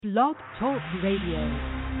Blog Talk Radio.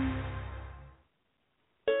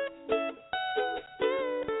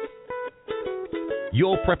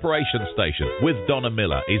 Your Preparation Station with Donna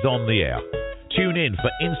Miller is on the air. Tune in for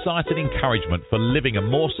insight and encouragement for living a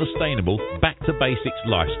more sustainable, back-to-basics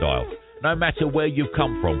lifestyle. No matter where you've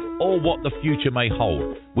come from or what the future may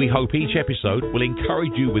hold, we hope each episode will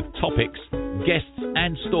encourage you with topics, guests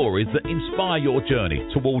and stories that inspire your journey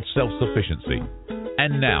towards self-sufficiency.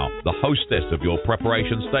 And now, the hostess of Your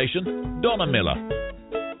Preparation Station, Donna Miller.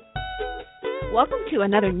 Welcome to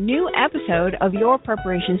another new episode of Your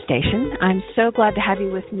Preparation Station. I'm so glad to have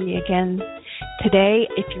you with me again today.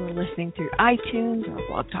 If you're listening through iTunes or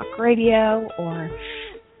Blog Talk Radio or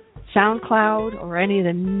SoundCloud or any of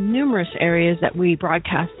the numerous areas that we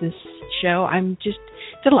broadcast this show, I'm just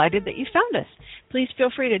delighted that you found us. Please feel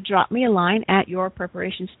free to drop me a line at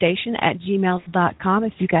yourpreparationstation@gmail.com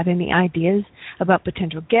if you've got any ideas about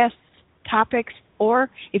potential guests, topics, or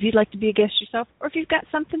if you'd like to be a guest yourself, or if you've got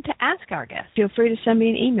something to ask our guests. Feel free to send me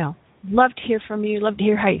an email. Love to hear from you. Love to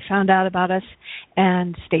hear how you found out about us.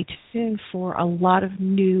 And stay tuned for a lot of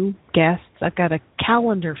new guests. I've got a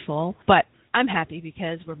calendar full, but I'm happy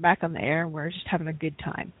because we're back on the air and we're just having a good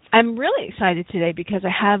time. I'm really excited today because I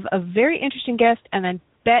have a very interesting guest, and I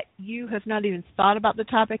bet you have not even thought about the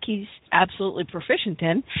topic he's absolutely proficient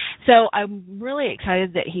in. So I'm really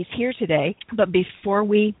excited that he's here today. But before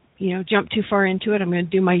we, jump too far into it, I'm going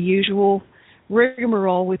to do my usual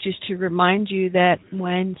rigmarole, which is to remind you that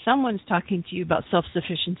when someone's talking to you about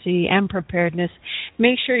self-sufficiency and preparedness,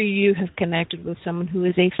 make sure you have connected with someone who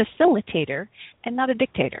is a facilitator and not a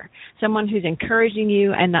dictator, someone who's encouraging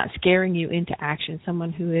you and not scaring you into action,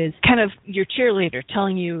 someone who is kind of your cheerleader,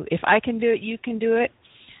 telling you, if I can do it, you can do it,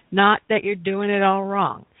 not that you're doing it all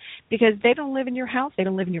wrong. Because they don't live in your house, they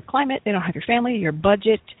don't live in your climate, they don't have your family, your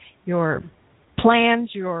budget, your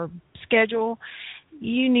plans, your schedule.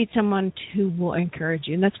 You need someone who will encourage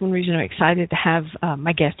you. And that's one reason I'm excited to have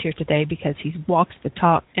my guest here today, because he walks the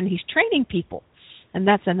talk and he's training people. And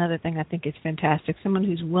that's another thing I think is fantastic, someone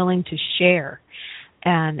who's willing to share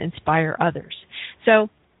and inspire others. So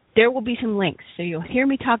there will be some links. So you'll hear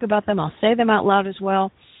me talk about them. I'll say them out loud as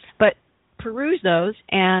well. But peruse those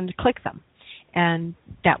and click them. And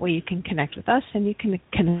that way you can connect with us and you can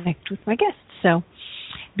connect with my guests. So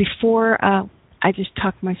before I just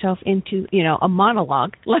talked myself into, a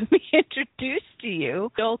monologue, let me introduce to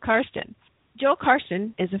you Joel Karnsten. Joel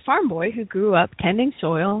Karnsten is a farm boy who grew up tending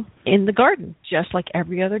soil in the garden, just like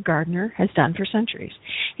every other gardener has done for centuries.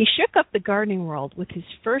 He shook up the gardening world with his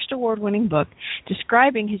first award-winning book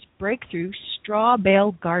describing his breakthrough straw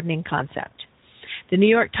bale gardening concept. The New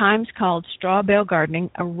York Times called straw bale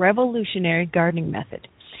gardening a revolutionary gardening method.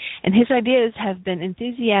 And his ideas have been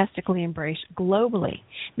enthusiastically embraced globally,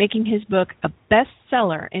 making his book a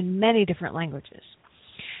bestseller in many different languages.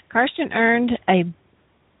 Karnsten earned a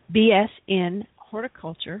B.S. in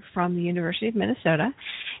horticulture from the University of Minnesota.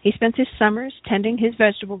 He spends his summers tending his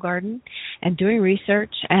vegetable garden and doing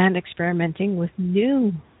research and experimenting with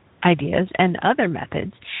new ideas and other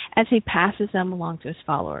methods as he passes them along to his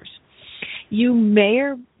followers. You may,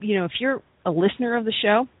 if you're a listener of the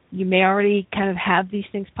show, you may already kind of have these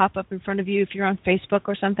things pop up in front of you if you're on Facebook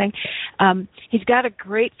or something. He's got a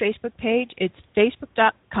great Facebook page. It's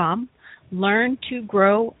facebook.com, Learn to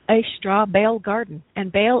Grow a Straw Bale Garden.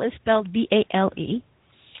 And Bale is spelled B-A-L-E.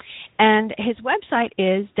 And his website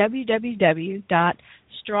is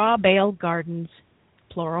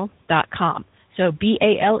www.strawbalegardens.com. So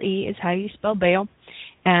B-A-L-E is how you spell Bale,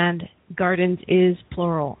 and Gardens is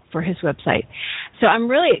plural for his website. So I'm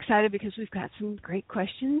really excited because we've got some great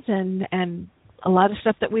questions and a lot of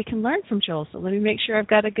stuff that we can learn from Joel. So let me make sure I've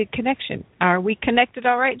got a good connection. Are we connected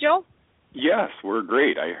all right, Joel? Yes, we're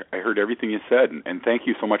great. I heard everything you said, and thank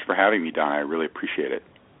you so much for having me, Donna. I really appreciate it.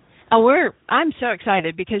 I'm so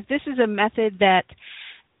excited because this is a method that,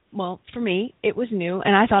 well, for me, it was new,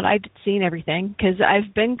 and I thought I'd seen everything because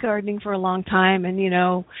I've been gardening for a long time, and,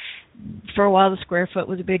 for a while the square foot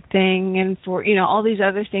was a big thing, and for, all these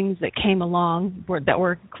other things that came along that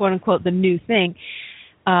were, quote-unquote, the new thing.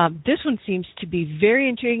 This one seems to be very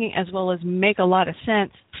intriguing as well as make a lot of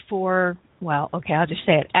sense for, well, okay, I'll just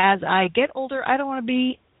say it. As I get older, I don't want to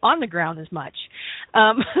be on the ground as much.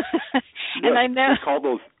 And yes, I know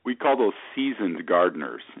we call those seasoned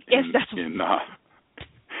gardeners. Yes,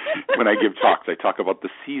 when I give talks, I talk about the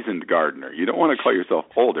seasoned gardener. You don't want to call yourself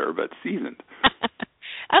older, but seasoned.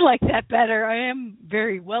 I like that better. I am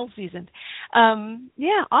very well seasoned.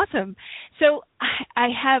 Yeah, awesome. So I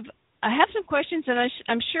have I have some questions, and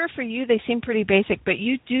I'm sure for you they seem pretty basic, but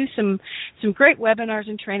you do some great webinars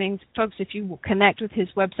and trainings. Folks, if you will connect with his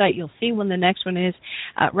website, you'll see when the next one is,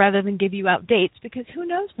 rather than give you out dates, because who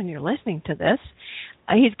knows when you're listening to this.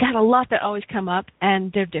 He's got a lot that always come up,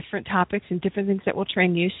 and they're different topics and different things that will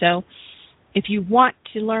train you. So if you want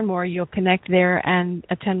to learn more, you'll connect there and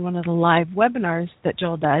attend one of the live webinars that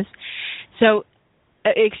Joel does. So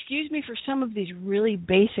excuse me for some of these really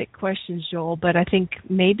basic questions, Joel, but I think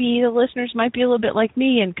maybe the listeners might be a little bit like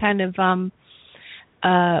me and kind of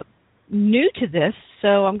new to this,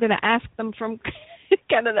 so I'm going to ask them from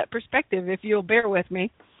kind of that perspective, if you'll bear with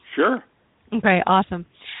me. Sure. Okay, awesome.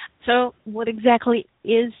 So what exactly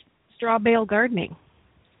is straw bale gardening?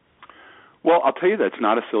 Well, I'll tell you that's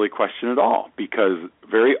not a silly question at all, because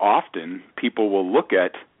very often people will look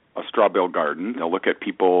at a straw bale garden, they'll look at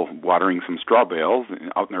people watering some straw bales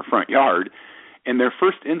out in their front yard, and their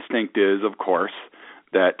first instinct is, of course,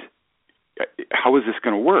 that how is this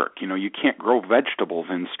going to work? You know, you can't grow vegetables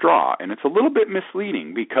in straw, and it's a little bit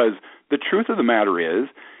misleading, because the truth of the matter is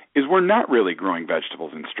we're not really growing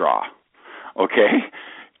vegetables in straw, okay?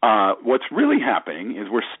 What's really happening is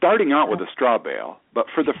we're starting out with a straw bale, but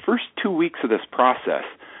for the first 2 weeks of this process,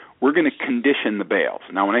 we're going to condition the bales.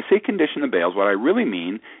 Now, when I say condition the bales, what I really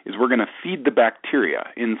mean is we're going to feed the bacteria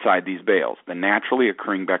inside these bales, the naturally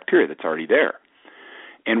occurring bacteria that's already there.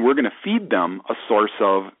 And we're going to feed them a source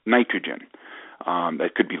of nitrogen.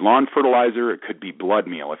 That could be lawn fertilizer, it could be blood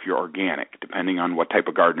meal if you're organic, depending on what type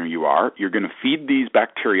of gardener you are. You're going to feed these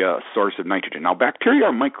bacteria a source of nitrogen. Now, bacteria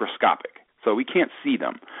are microscopic, so we can't see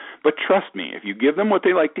them. But trust me, if you give them what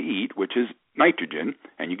they like to eat, which is nitrogen,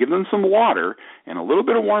 and you give them some water and a little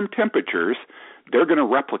bit of warm temperatures, they're going to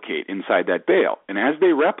replicate inside that bale. And as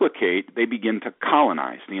they replicate, they begin to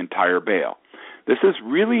colonize the entire bale. This is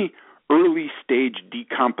really early stage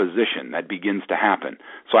decomposition that begins to happen.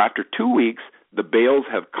 So after 2 weeks, the bales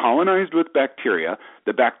have colonized with bacteria.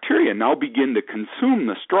 The bacteria now begin to consume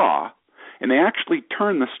the straw, and they actually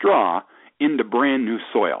turn the straw into brand new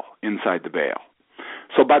soil inside the bale.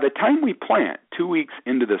 So by the time we plant 2 weeks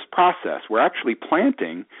into this process, we're actually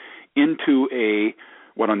planting into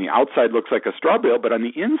what on the outside looks like a straw bale, but on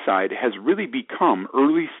the inside has really become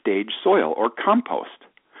early stage soil or compost.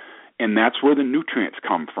 And that's where the nutrients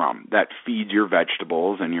come from that feeds your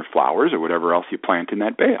vegetables and your flowers or whatever else you plant in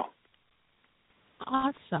that bale.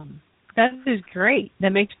 Awesome. That is great. That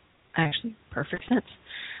makes actually perfect sense.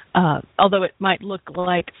 Although it might look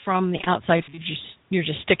like from the outside you're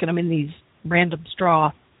just sticking them in these random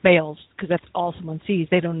straw bales, because that's all someone sees.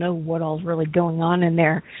 They don't know what all's really going on in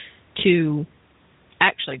there to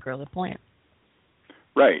actually grow the plant.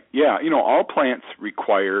 Right. Yeah. You know, all plants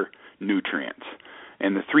require nutrients.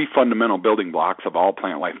 And the three fundamental building blocks of all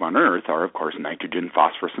plant life on Earth are, of course, nitrogen,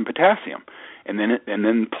 phosphorus, and potassium. And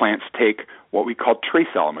then plants take what we call trace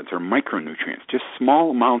elements or micronutrients, just small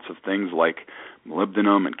amounts of things like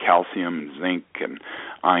molybdenum and calcium and zinc and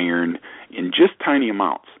iron in just tiny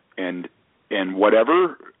amounts. And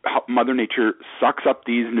whatever, Mother Nature sucks up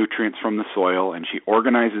these nutrients from the soil, and she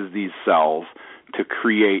organizes these cells to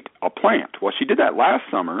create a plant. Well, she did that last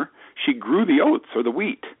summer. She grew the oats or the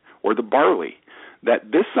wheat or the barley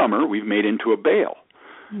that this summer we've made into a bale.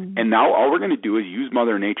 Mm-hmm. And now all we're going to do is use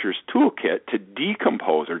Mother Nature's toolkit to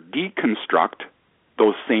decompose or deconstruct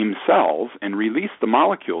those same cells and release the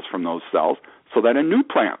molecules from those cells so that a new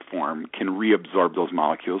plant form can reabsorb those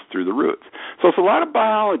molecules through the roots. So it's a lot of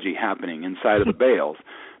biology happening inside of the bales,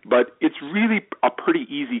 but it's really a pretty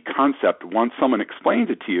easy concept once someone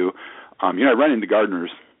explains it to you. I run into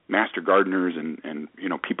gardeners, master gardeners, and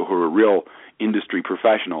people who are real industry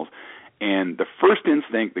professionals, and the first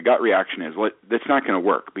instinct, the gut reaction is, well, that's not going to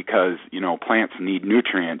work because, plants need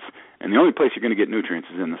nutrients, and the only place you're going to get nutrients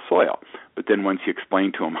is in the soil. But then once you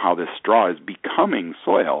explain to them how this straw is becoming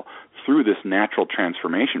soil through this natural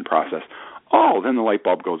transformation process, then the light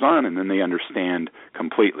bulb goes on, and then they understand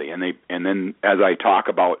completely. And then as I talk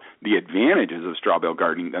about the advantages of straw bale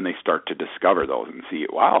gardening, then they start to discover those and see,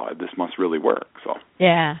 wow, this must really work. So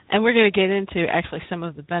yeah, and we're going to get into actually some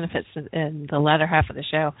of the benefits in the latter half of the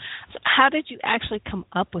show. So how did you actually come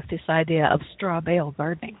up with this idea of straw bale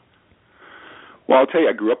gardening? Well, I'll tell you,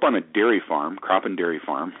 I grew up on a dairy farm, crop and dairy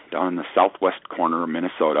farm, down in the southwest corner of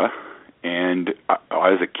Minnesota. And I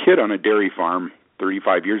was a kid on a dairy farm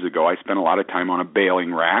 35 years ago. I spent a lot of time on a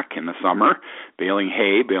baling rack in the summer, baling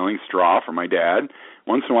hay, baling straw for my dad.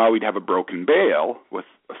 Once in a while, we'd have a broken bale with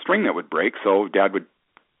a string that would break, so Dad would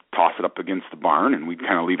toss it up against the barn, and we'd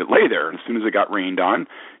kind of leave it lay there. And as soon as it got rained on,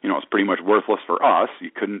 it was pretty much worthless for us.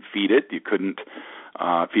 You couldn't feed it. You couldn't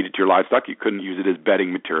feed it to your livestock. You couldn't use it as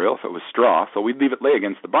bedding material if it was straw, so we'd leave it lay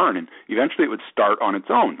against the barn, and eventually it would start on its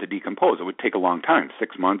own to decompose. It would take a long time,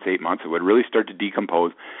 6 months, 8 months. It would really start to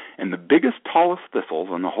decompose, and the biggest, tallest thistles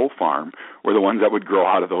on the whole farm were the ones that would grow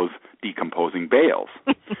out of those decomposing bales.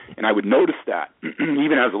 And I would notice that.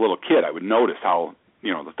 Even as a little kid, I would notice how,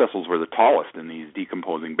 the thistles were the tallest in these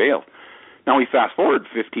decomposing bales. Now we fast forward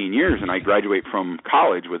 15 years, and I graduate from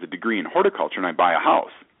college with a degree in horticulture, and I buy a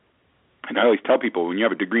house. And I always tell people, when you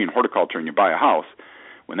have a degree in horticulture and you buy a house,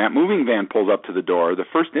 when that moving van pulls up to the door, the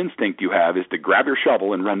first instinct you have is to grab your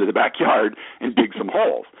shovel and run to the backyard and dig some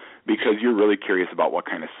holes, because you're really curious about what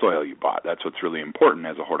kind of soil you bought. That's what's really important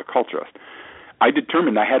as a horticulturist. I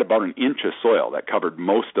determined I had about an inch of soil that covered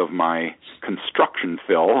most of my construction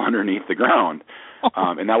fill underneath the ground,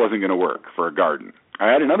 and that wasn't going to work for a garden.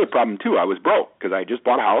 I had another problem, too. I was broke because I just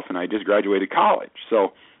bought a house and I just graduated college.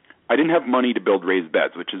 So I didn't have money to build raised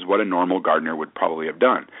beds, which is what a normal gardener would probably have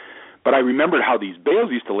done. But I remembered how these bales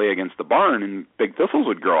used to lay against the barn and big thistles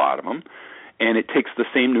would grow out of them. And it takes the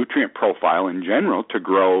same nutrient profile in general to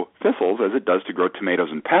grow thistles as it does to grow tomatoes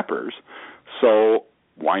and peppers. So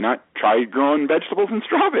why not try growing vegetables in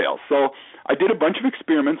straw bales? So I did a bunch of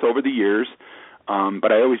experiments over the years,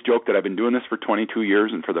 but I always joke that I've been doing this for 22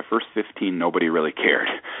 years, and for the first 15, nobody really cared.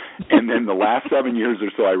 And then the last 7 years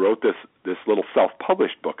or so, I wrote this little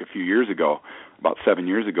self-published book a few years ago, about 7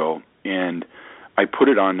 years ago, and I put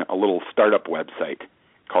it on a little startup website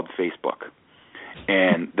called Facebook.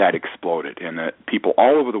 And that exploded, and people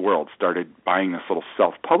all over the world started buying this little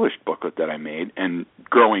self-published booklet that I made and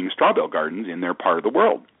growing straw bale gardens in their part of the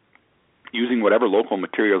world, using whatever local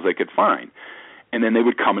materials they could find. And then they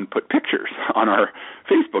would come and put pictures on our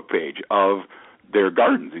Facebook page of their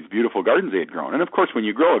gardens, these beautiful gardens they had grown. And, of course, when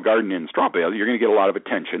you grow a garden in straw bales, you're going to get a lot of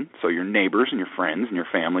attention. So your neighbors and your friends and your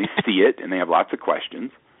family see it, and they have lots of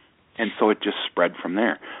questions. And so it just spread from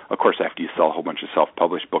there. Of course, after you sell a whole bunch of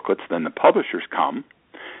self-published booklets, then the publishers come,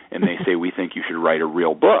 and they say, we think you should write a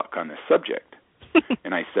real book on this subject.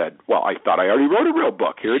 And I said, well, I thought I already wrote a real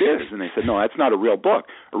book. Here it is. And they said, no, that's not a real book.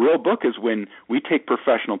 A real book is when we take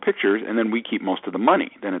professional pictures and then we keep most of the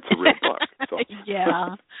money. Then it's a real book. So,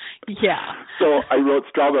 yeah. So I wrote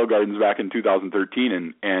Straw Bale Gardens back in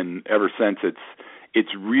 2013, and ever since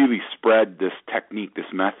it's really spread this technique,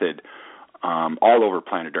 this method, all over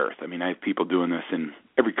planet Earth. I mean, I have people doing this in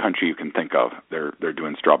every country you can think of. They're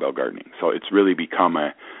doing straw bale gardening. So it's really become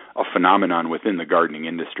a phenomenon within the gardening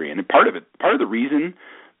industry. And part of the reason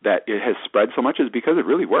that it has spread so much is because it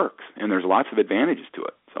really works, and there's lots of advantages to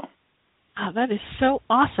it. So. Oh, that is so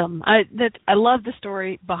awesome. I love the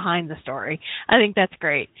story behind the story. I think that's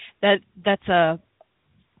great. That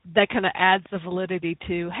kind of adds the validity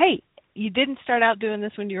to, hey, you didn't start out doing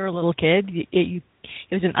this when you were a little kid. It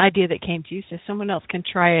was an idea that came to you, so someone else can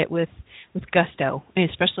try it with gusto, and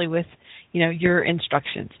especially with your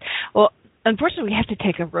instructions. Well, unfortunately, we have to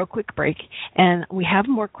take a real quick break, and we have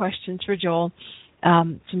more questions for Joel.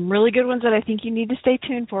 Some really good ones that I think you need to stay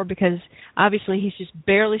tuned for, because obviously he's just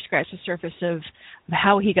barely scratched the surface of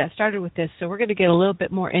how he got started with this. So we're going to get a little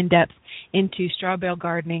bit more in-depth into straw bale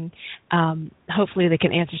gardening. Hopefully they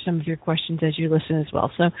can answer some of your questions as you listen as well.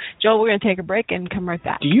 So, Joel, we're going to take a break and come right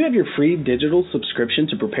back. Do you have your free digital subscription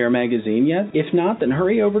to Prepare Magazine yet? If not, then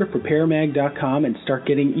hurry over to preparemag.com and start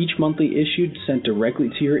getting each monthly issue sent directly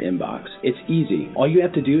to your inbox. It's easy. All you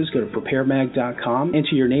have to do is go to preparemag.com,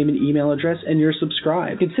 enter your name and email address, and you're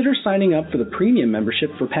subscribed. Consider signing up for the premium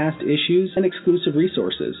membership for past issues and exclusive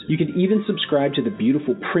resources. You can even subscribe to the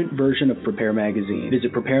beautiful print version of Prepare Magazine.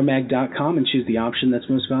 Visit preparemag.com and choose the option that's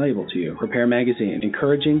most valuable to you. Prepare Magazine,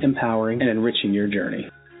 encouraging, empowering, and enriching your journey.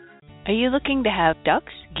 Are you looking to have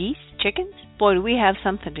ducks, geese, chickens? Boy, do we have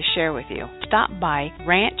something to share with you. Stop by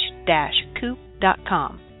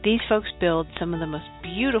ranch-coop.com. These folks build some of the most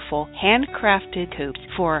beautiful handcrafted coops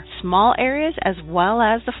for small areas as well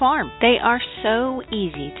as the farm. They are so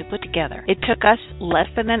easy to put together. It took us less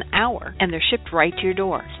than an hour, and they're shipped right to your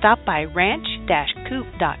door. Stop by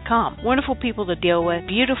ranch-coop.com. Wonderful people to deal with,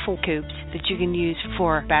 beautiful coops that you can use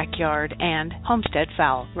for backyard and homestead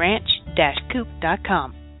fowl.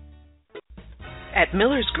 ranch-coop.com. At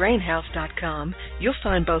millersgrainhouse.com, you'll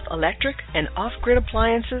find both electric and off-grid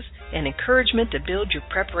appliances and encouragement to build your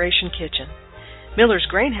preparation kitchen. Miller's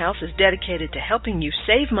Grainhouse is dedicated to helping you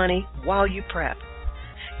save money while you prep.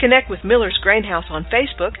 Connect with Miller's Grainhouse on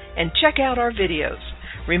Facebook and check out our videos.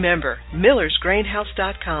 Remember,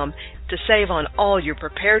 millersgrainhouse.com to save on all your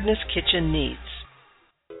preparedness kitchen needs.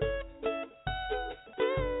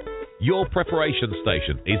 Your preparation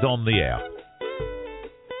station is on the air.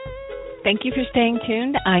 Thank you for staying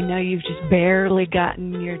tuned. I know you've just barely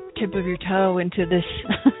gotten your tip of your toe into this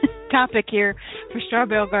topic here, for straw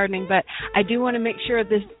bale gardening, but I do want to make sure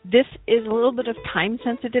this is a little bit of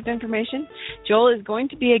time-sensitive information. Joel is going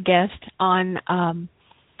to be a guest on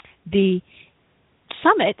the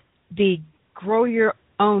summit, the Grow Your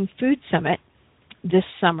Own Food Summit this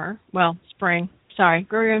summer. Well, spring. Sorry,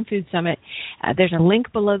 Grow Your Own Food Summit. There's a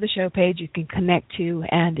link below the show page you can connect to,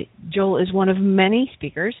 and Joel is one of many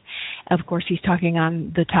speakers. Of course, he's talking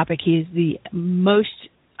on the topic he is the most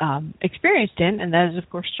experienced in, and that is, of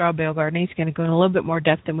course, straw bale gardening. He's going to go in a little bit more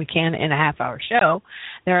depth than we can in a half-hour show.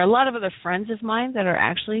 There are a lot of other friends of mine that are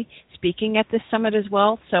actually speaking at this summit as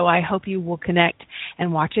well, so I hope you will connect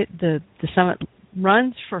and watch it. The summit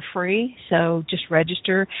runs for free, so just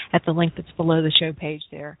register at the link that's below the show page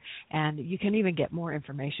there, and you can even get more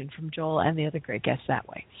information from Joel and the other great guests that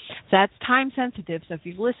way. So that's time sensitive, so if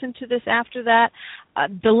you've listened to this after that,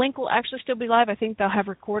 the link will actually still be live. I think they'll have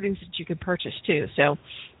recordings that you can purchase too, so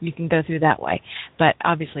you can go through that way. But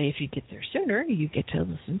obviously if you get there sooner, you get to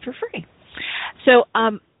listen for free. So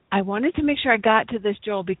I wanted to make sure I got to this,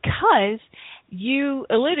 Joel, because you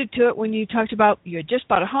alluded to it when you talked about you had just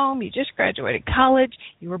bought a home, you just graduated college,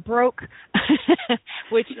 you were broke,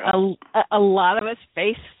 which a lot of us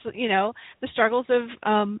face, the struggles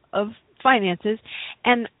of finances.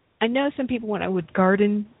 And I know some people, when I would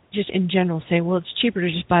garden, just in general, say, well, it's cheaper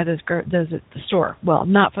to just buy those at the store. Well,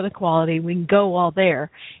 not for the quality. We can go all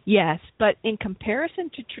there, yes. But in comparison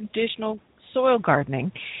to traditional soil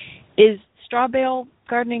gardening, is straw bale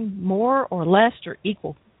gardening more or less or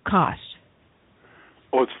equal cost?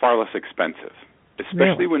 Oh, it's far less expensive,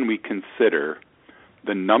 especially when we consider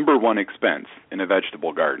the number one expense in a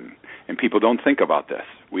vegetable garden. And people don't think about this.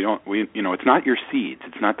 It's not your seeds.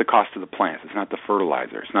 It's not the cost of the plants. It's not the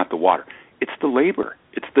fertilizer. It's not the water. It's the labor.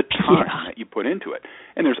 It's the time that you put into it.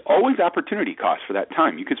 And there's always opportunity cost for that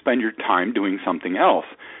time. You could spend your time doing something else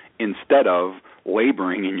instead of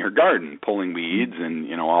laboring in your garden, pulling weeds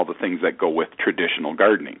and, all the things that go with traditional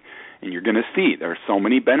gardening. And you're going to see there are so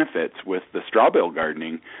many benefits with the straw bale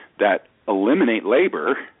gardening that eliminate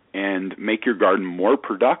labor and make your garden more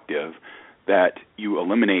productive, that you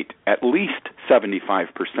eliminate at least 75%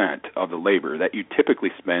 of the labor that you typically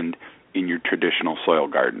spend in your traditional soil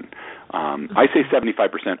garden. I say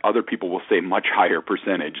 75%. Other people will say much higher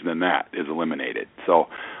percentage than that is eliminated. So,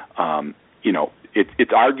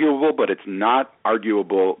 it's arguable, but it's not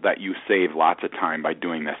arguable that you save lots of time by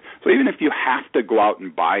doing this. So even if you have to go out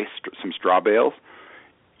and buy some straw bales,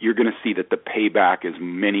 you're going to see that the payback is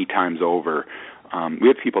many times over. We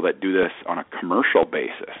have people that do this on a commercial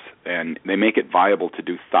basis, and they make it viable to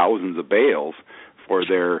do thousands of bales for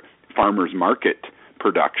their farmers market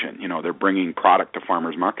production. They're bringing product to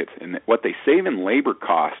farmers markets, and what they save in labor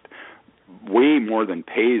cost way more than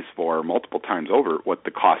pays for multiple times over what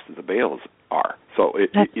the cost of the bales are. So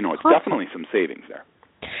it's definitely some savings there.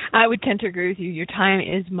 I would tend to agree with you. Your time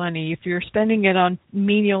is money. If you're spending it on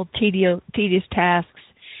menial, tedious tasks,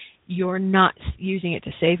 you're not using it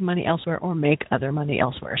to save money elsewhere or make other money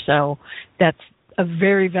elsewhere. So that's a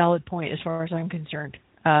very valid point as far as I'm concerned.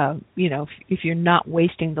 If you're not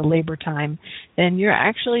wasting the labor time, then you're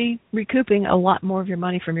actually recouping a lot more of your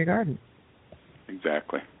money from your garden.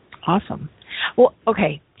 Exactly. Awesome. Well,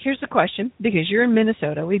 okay, here's the question, because you're in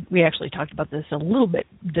Minnesota. We actually talked about this a little bit,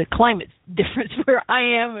 the climate difference where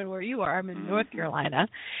I am and where you are. I'm in North Carolina.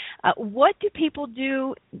 What do people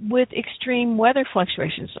do with extreme weather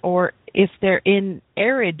fluctuations, or if they're in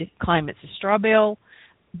arid climates? Is straw bale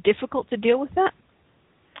difficult to deal with that?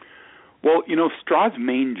 Well, straw's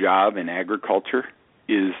main job in agriculture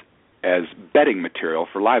is as bedding material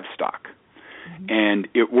for livestock. And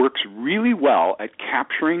it works really well at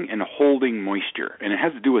capturing and holding moisture. And it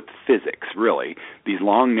has to do with physics, really. These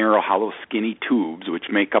long, narrow, hollow, skinny tubes, which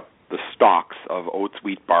make up the stalks of oats,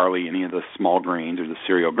 wheat, barley, any of the small grains or the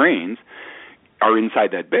cereal grains, are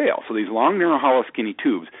inside that bale. So these long, narrow, hollow, skinny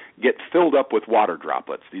tubes get filled up with water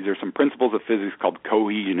droplets. These are some principles of physics called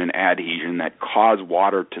cohesion and adhesion that cause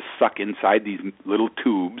water to suck inside these little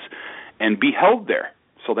tubes and be held there,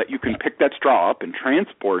 so that you can pick that straw up and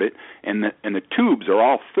transport it, and the tubes are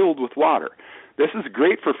all filled with water. This is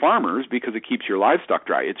great for farmers because it keeps your livestock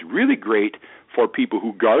dry. It's really great for people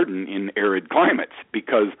who garden in arid climates,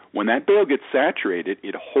 because when that bale gets saturated,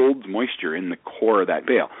 it holds moisture in the core of that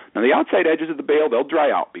bale. Now, the outside edges of the bale, they'll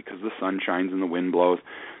dry out because the sun shines and the wind blows,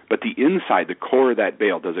 but the inside, the core of that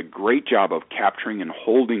bale, does a great job of capturing and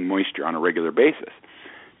holding moisture on a regular basis.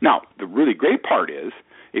 Now, the really great part is,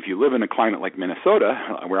 if you live in a climate like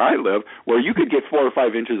Minnesota, where I live, where you could get 4 or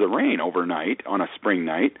 5 inches of rain overnight on a spring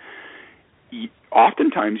night,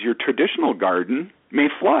 oftentimes your traditional garden may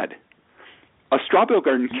flood. a straw bale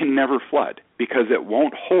garden can never flood because it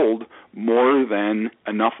won't hold more than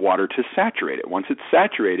enough water to saturate it. Once it's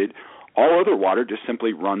saturated, all other water just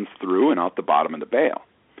simply runs through and out the bottom of the bale.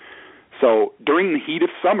 So during the heat of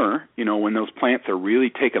summer, when those plants are really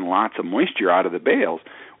taking lots of moisture out of the bales,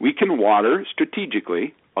 we can water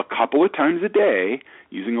strategically a couple of times a day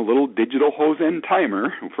using a little digital hose end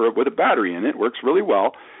timer with a battery in it. Works really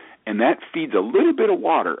well. And that feeds a little bit of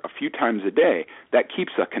water a few times a day. That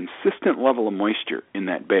keeps a consistent level of moisture in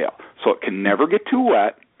that bale. So it can never get too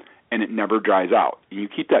wet, and it never dries out. And you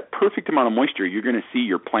keep that perfect amount of moisture, you're going to see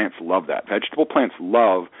your plants love that. Vegetable plants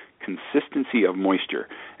love consistency of moisture.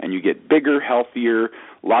 And you get bigger, healthier,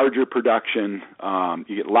 larger production.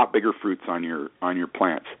 You get a lot bigger fruits on your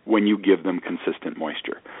plants when you give them consistent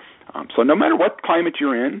moisture. So no matter what climate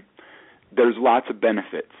you're in, there's lots of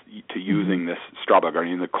benefits to using this straw bale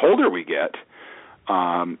gardening. The colder we get,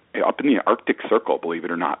 up in the Arctic Circle, believe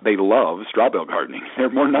it or not, they love straw bale gardening. They're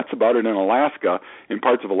more nuts about it in Alaska, in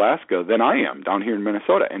parts of Alaska, than I am down here in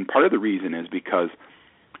Minnesota. And part of the reason is because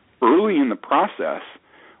early in the process,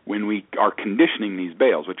 when we are conditioning these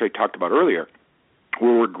bales, which I talked about earlier,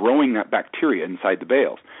 where we're growing that bacteria inside the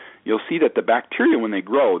bales, you'll see that the bacteria, when they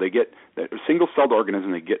grow, they get that single-celled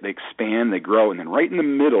organism, they expand, they grow, and then right in the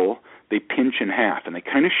middle, they pinch in half, and they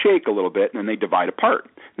kind of shake a little bit, and then they divide apart.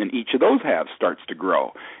 Then each of those halves starts to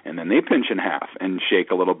grow, and then they pinch in half and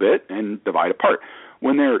shake a little bit and divide apart.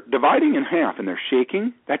 When they're dividing in half and they're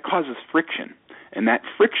shaking, that causes friction, and that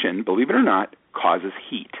friction, believe it or not, causes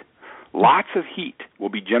heat. Lots of heat will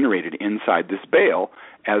be generated inside this bale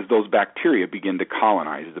as those bacteria begin to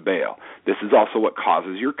colonize the bale. This is also what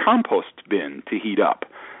causes your compost bin to heat up,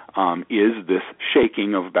 is this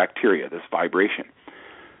shaking of bacteria, this vibration.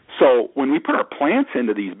 So when we put our plants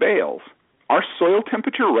into these bales, our soil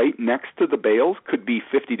temperature right next to the bales could be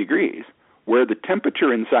 50 degrees, where the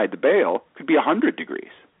temperature inside the bale could be 100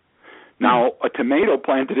 degrees. Now, a tomato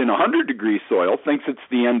planted in 100-degree soil thinks it's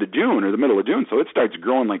the end of June or the middle of June, so it starts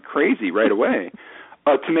growing like crazy right away.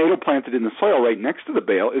 A tomato planted in the soil right next to the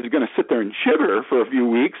bale is going to sit there and shiver for a few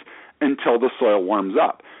weeks until the soil warms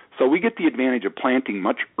up. So we get the advantage of planting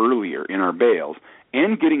much earlier in our bales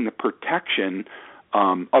and getting the protection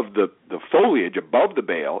of the foliage above the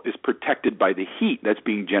bale is protected by the heat that's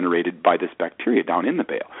being generated by this bacteria down in the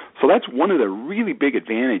bale. So that's one of the really big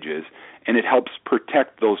advantages, and it helps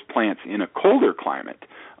protect those plants in a colder climate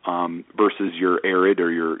versus your arid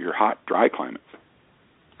or your hot, dry climates.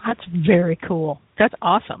 That's very cool. That's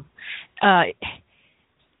awesome.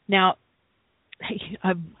 Now,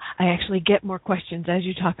 I actually get more questions as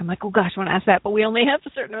you talk. I'm like, oh gosh, I want to ask that, but we only have a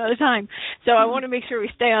certain amount of time. So I want to make sure we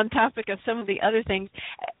stay on topic of some of the other things.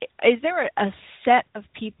 Is there a set of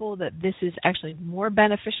people that this is actually more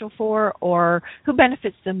beneficial for, or who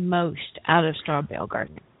benefits the most out of straw bale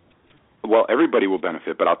gardening? Well, everybody will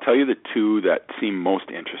benefit, but I'll tell you the two that seem most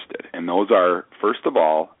interested, and those are, first of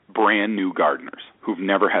all, brand new gardeners who've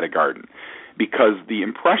never had a garden, because the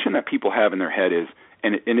impression that people have in their head is,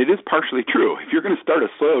 and it is partially true, if you're going to start a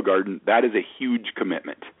soil garden, that is a huge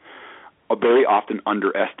commitment. Very often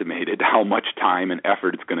underestimated how much time and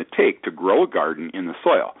effort it's going to take to grow a garden in the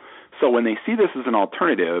soil. So when they see this as an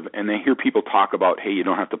alternative and they hear people talk about, hey, you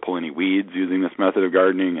don't have to pull any weeds using this method of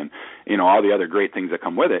gardening and all the other great things that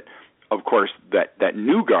come with it, of course, that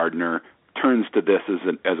new gardener turns to this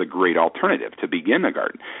as a great alternative to begin a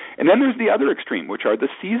garden. And then there's the other extreme, which are the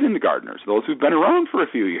seasoned gardeners, those who've been around for a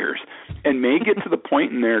few years and may get to the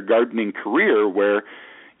point in their gardening career where,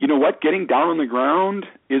 you know what, getting down on the ground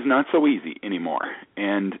is not so easy anymore.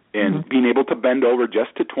 And being able to bend over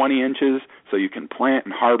just to 20 inches so you can plant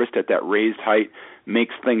and harvest at that raised height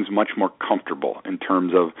makes things much more comfortable in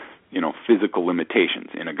terms of, physical limitations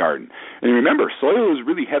in a garden. And remember, soil is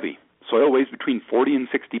really heavy. Soil weighs between 40 and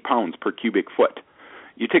 60 pounds per cubic foot.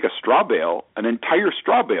 You take a straw bale, an entire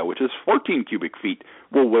straw bale, which is 14 cubic feet,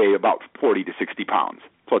 will weigh about 40 to 60 pounds.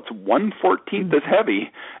 So it's 1/14 as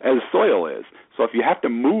heavy as soil is. So if you have to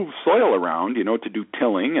move soil around, to do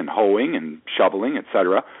tilling and hoeing and shoveling,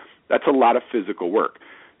 etc., that's a lot of physical work.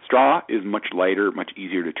 Straw is much lighter, much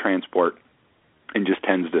easier to transport, and just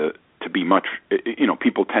tends to be much,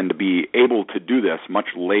 people tend to be able to do this much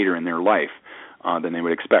later in their life than they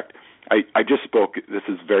would expect. I just spoke, this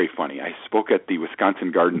is very funny, I spoke at the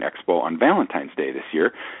Wisconsin Garden Expo on Valentine's Day this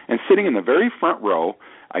year, and sitting in the very front row,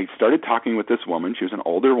 I started talking with this woman. She was an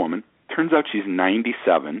older woman. Turns out she's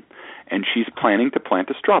 97, and she's planning to plant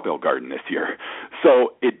a straw bale garden this year.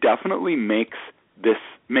 So it definitely makes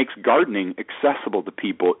gardening accessible to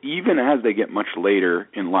people even as they get much later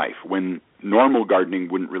in life, when normal gardening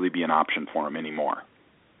wouldn't really be an option for them anymore.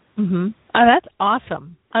 Mm-hmm. Oh, that's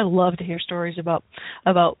awesome. I love to hear stories about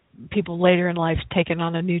people later in life taking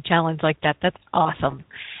on a new challenge like that. That's awesome.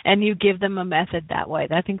 And you give them a method that way.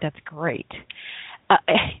 I think that's great.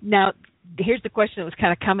 Now, here's the question that was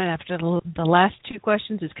kind of coming after the last two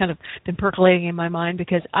questions. It's kind of been percolating in my mind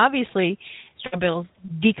because obviously straw bales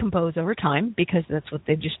decompose over time because that's what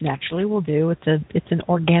they just naturally will do. It's an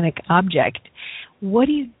organic object. What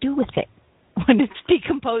do you do with it when it's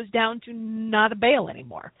decomposed down to not a bale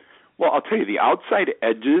anymore? Well, I'll tell you, the outside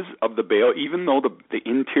edges of the bale, even though the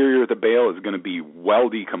interior of the bale is going to be well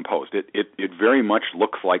decomposed, it very much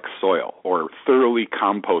looks like soil or thoroughly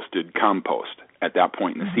composted compost at that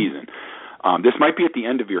point in the season. This might be at the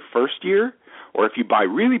end of your first year, or if you buy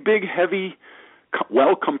really big, heavy,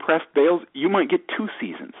 well-compressed bales, you might get 2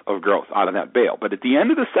 seasons of growth out of that bale. But at the end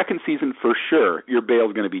of the second season, for sure, your bale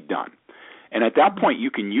is going to be done. And at that point, you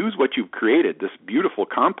can use what you've created, this beautiful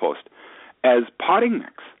compost, as potting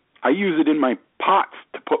mix. I use it in my pots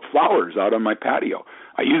to put flowers out on my patio.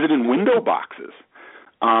 I use it in window boxes.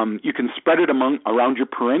 You can spread it around your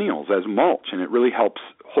perennials as mulch, and it really helps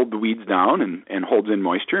hold the weeds down and holds in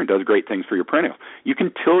moisture and does great things for your perennials. You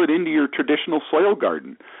can till it into your traditional soil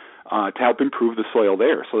garden to help improve the soil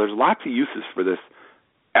there. So there's lots of uses for this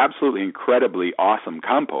absolutely incredibly awesome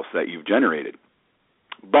compost that you've generated.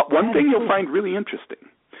 But one thing you'll find really interesting,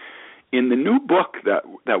 in the new book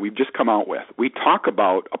that we've just come out with, we talk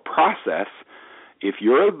about a process. If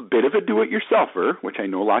you're a bit of a do-it-yourselfer, which I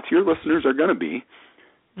know lots of your listeners are going to be,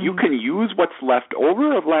 you can use what's left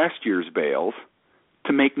over of last year's bales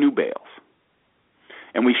to make new bales.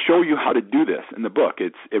 And we show you how to do this in the book.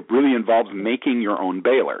 It really involves making your own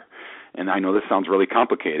baler. And I know this sounds really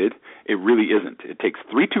complicated. It really isn't. It takes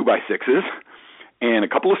 3 2x6s and a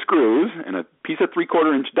couple of screws and a piece of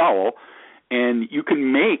 3/4-inch dowel, and you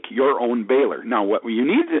can make your own baler. Now, what you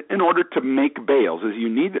need in order to make bales is you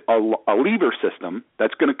need a lever system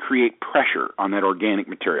that's going to create pressure on that organic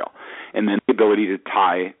material, and then the ability to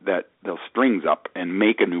tie those strings up and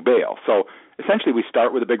make a new bale. So essentially we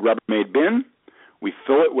start with a big Rubbermaid bin. We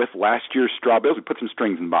fill it with last year's straw bales. We put some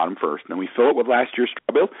strings in the bottom first. Then we fill it with last year's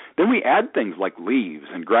straw bales. Then we add things like leaves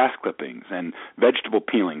and grass clippings and vegetable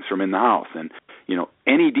peelings from in the house and,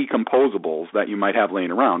 any decomposables that you might have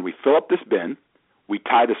laying around. We fill up this bin. We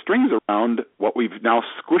tie the strings around what we've now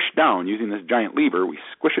squished down using this giant lever. We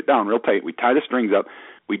squish it down real tight. We tie the strings up.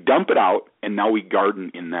 We dump it out, and now we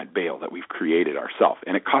garden in that bale that we've created ourselves.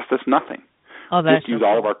 And it costs us nothing. Oh, that's just use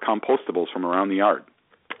all of our compostables from around the yard.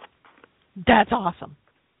 That's awesome.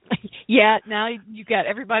 Yeah, now you got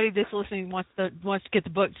everybody that's listening wants to get the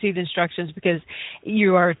book, see the instructions, because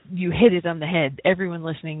you hit it on the head. Everyone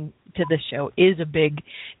listening to this show is a big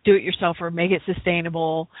do-it-yourselfer, make it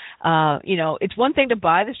sustainable. It's one thing to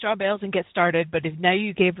buy the straw bales and get started, but if now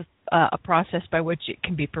you gave a process by which it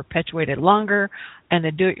can be perpetuated longer and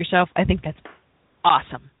then do it yourself, I think that's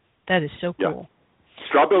awesome. That is so cool. Yeah.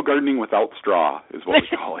 Straw bale gardening without straw is what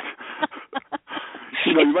we call it.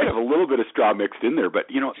 You might have a little bit of straw mixed in there, but,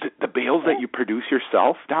 the bales that you produce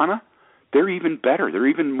yourself, Donna, they're even better. They're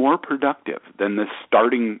even more productive than the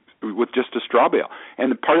starting with just a straw bale.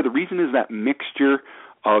 And part of the reason is that mixture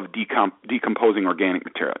of decomposing organic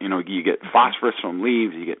material. You get phosphorus from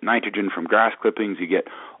leaves, you get nitrogen from grass clippings, you get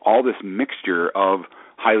all this mixture of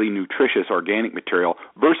highly nutritious organic material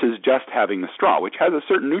versus just having the straw, which has a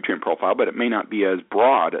certain nutrient profile, but it may not be as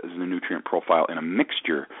broad as the nutrient profile in a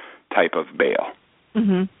mixture type of bale.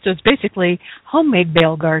 Mm-hmm. So it's basically homemade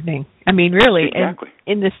bale gardening. I mean, really, exactly.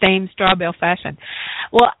 in the same straw bale fashion.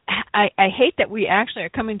 Well, I hate that we actually are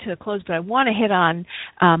coming to a close, but I want to hit on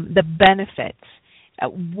the benefits.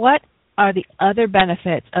 What are the other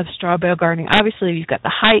benefits of straw bale gardening? Obviously, you've got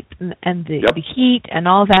the height and the heat and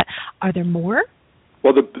all that. Are there more?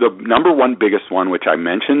 Well, the number one biggest one, which I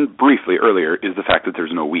mentioned briefly earlier, is the fact that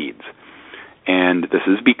there's no weeds. And this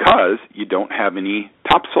is because you don't have any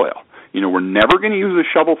topsoil. We're never going to use a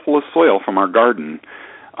shovel full of soil from our garden,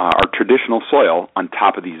 our traditional soil, on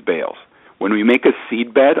top of these bales. When we make a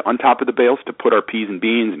seed bed on top of the bales to put our peas and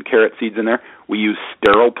beans and carrot seeds in there, we use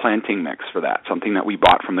sterile planting mix for that, something that we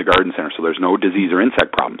bought from the garden center, so there's no disease or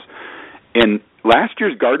insect problems. In last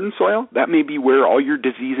year's garden soil, that may be where all your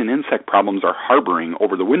disease and insect problems are harboring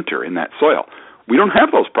over the winter in that soil. We don't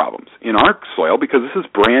have those problems in our soil because this is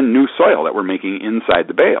brand new soil that we're making inside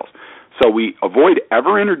the bales. So we avoid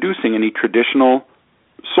ever introducing any traditional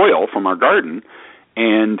soil from our garden,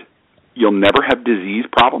 and you'll never have disease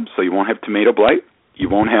problems, so you won't have tomato blight. You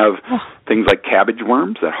won't have things like cabbage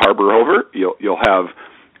worms that harbor over. You'll have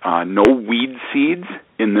no weed seeds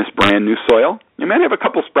in this brand new soil. You might have a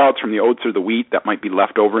couple sprouts from the oats or the wheat that might be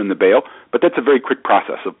left over in the bale, but that's a very quick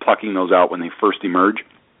process of plucking those out when they first emerge.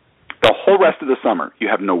 The whole rest of the summer, you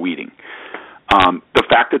have no weeding. The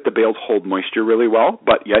fact that the bales hold moisture really well,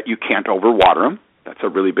 but yet you can't overwater them. That's a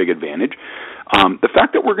really big advantage. The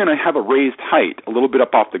fact that we're going to have a raised height, a little bit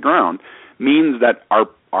up off the ground, means that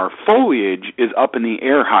our foliage is up in the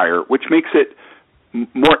air higher, which makes it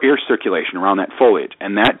more air circulation around that foliage,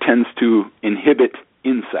 and that tends to inhibit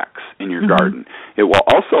insects in your garden. It will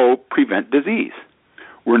also prevent disease.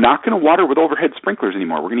 We're not going to water with overhead sprinklers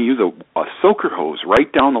anymore. We're going to use a soaker hose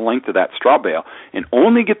right down the length of that straw bale and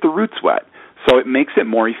only get the roots wet. So it makes it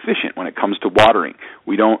more efficient when it comes to watering.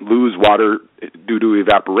 We don't lose water due to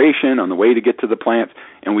evaporation on the way to get to the plants,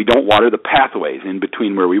 and we don't water the pathways in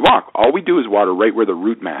between where we walk. All we do is water right where the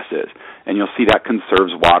root mass is, and you'll see that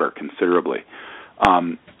conserves water considerably.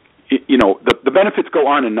 The benefits go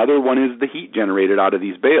on. Another one is the heat generated out of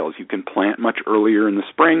these bales. You can plant much earlier in the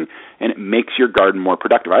spring, and it makes your garden more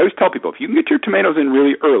productive. I always tell people, if you can get your tomatoes in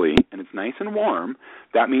really early and it's nice and warm,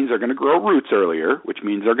 that means they're going to grow roots earlier, which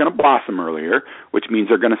means they're going to blossom earlier, which means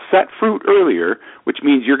they're going to set fruit earlier, which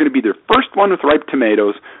means you're going to be the first one with ripe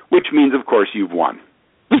tomatoes, which means, of course, you've won.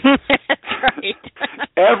 That's right.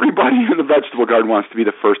 Everybody in the vegetable garden wants to be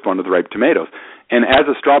the first one with ripe tomatoes. And as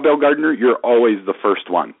a straw bale gardener, you're always the first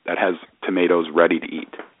one that has tomatoes ready to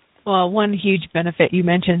eat. Well, one huge benefit you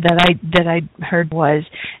mentioned that I heard was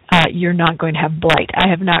you're not going to have blight. I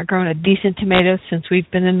have not grown a decent tomato since we've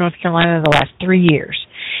been in North Carolina the last 3 years.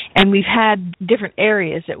 And we've had different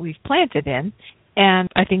areas that we've planted in, and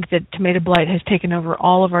I think that tomato blight has taken over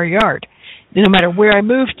all of our yard. No matter where I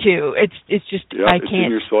move to, it's just I it's can't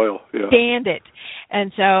in your soil. stand it.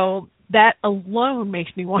 And so that alone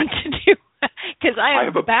makes me want to do, because I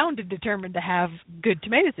am bound and determined to have good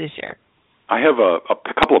tomatoes this year. I have a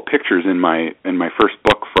couple of pictures in my first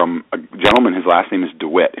book from a gentleman. His last name is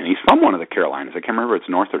DeWitt, and he's from one of the Carolinas. I can't remember if it's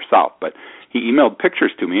north or south, but he emailed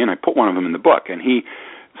pictures to me, and I put one of them in the book. And he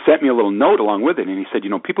sent me a little note along with it, and he said,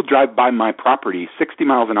 people drive by my property 60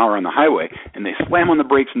 miles an hour on the highway, and they slam on the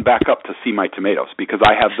brakes and back up to see my tomatoes because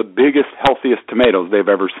I have the biggest, healthiest tomatoes they've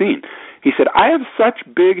ever seen. He said, I have such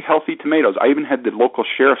big, healthy tomatoes. I even had the local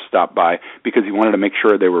sheriff stop by because he wanted to make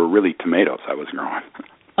sure they were really tomatoes I was growing.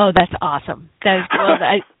 Oh, that's awesome.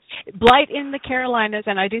 Blight in the Carolinas,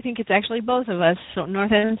 and I do think it's actually both of us, so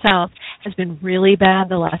north and south, has been really bad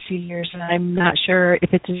the last few years, and I'm not sure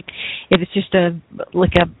if it's just a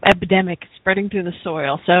epidemic spreading through the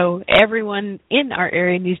soil. So everyone in our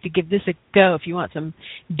area needs to give this a go if you want some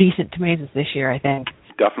decent tomatoes this year, I think.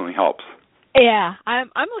 Definitely helps. Yeah,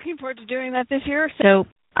 I'm looking forward to doing that this year. So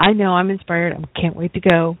I know I'm inspired. I can't wait to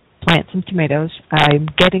go plant some tomatoes. I'm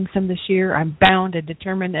getting some this year. I'm bound and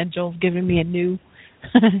determined, and Joel's giving me a new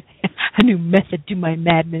method to my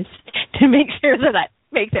madness to make sure that I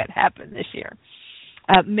make that happen this year.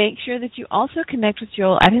 Make sure that you also connect with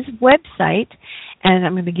Joel at his website, and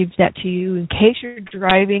I'm going to give that to you in case you're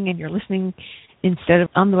driving and you're listening instead of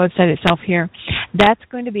on the website itself here. That's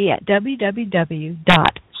going to be at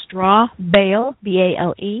www.strawbale,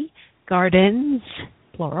 B-A-L-E, gardens,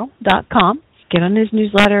 plural.com. Get on his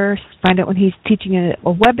newsletter, find out when he's teaching a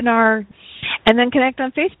webinar, and then connect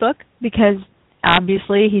on Facebook because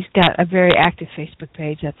obviously he's got a very active Facebook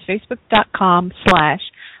page. That's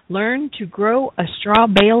facebook.com/learn to grow a straw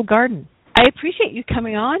bale garden. I appreciate you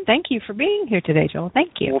coming on. Thank you for being here today, Joel.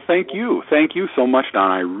 Thank you. Well, thank you. Thank you so much, Don.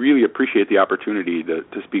 I really appreciate the opportunity to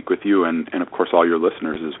speak with you and, of course, all your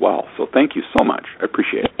listeners as well. So thank you so much. I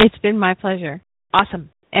appreciate it. It's been my pleasure. Awesome.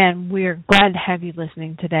 And we're glad to have you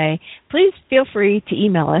listening today. Please feel free to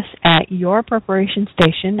email us at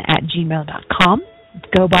yourpreparationstation@gmail.com.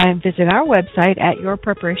 Go by and visit our website at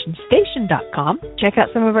yourpreparationstation.com. Check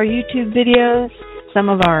out some of our YouTube videos, some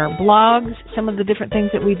of our blogs, some of the different things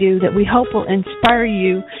that we do that we hope will inspire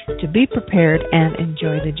you to be prepared and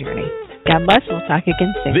enjoy the journey. God bless. We'll talk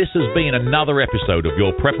again soon. This has been another episode of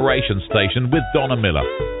Your Preparation Station with Donna Miller.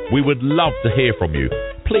 We would love to hear from you.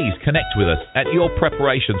 Please connect with us at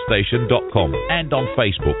yourpreparationstation.com and on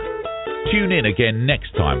Facebook. Tune in again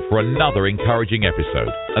next time for another encouraging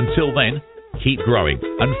episode. Until then, keep growing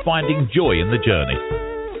and finding joy in the journey.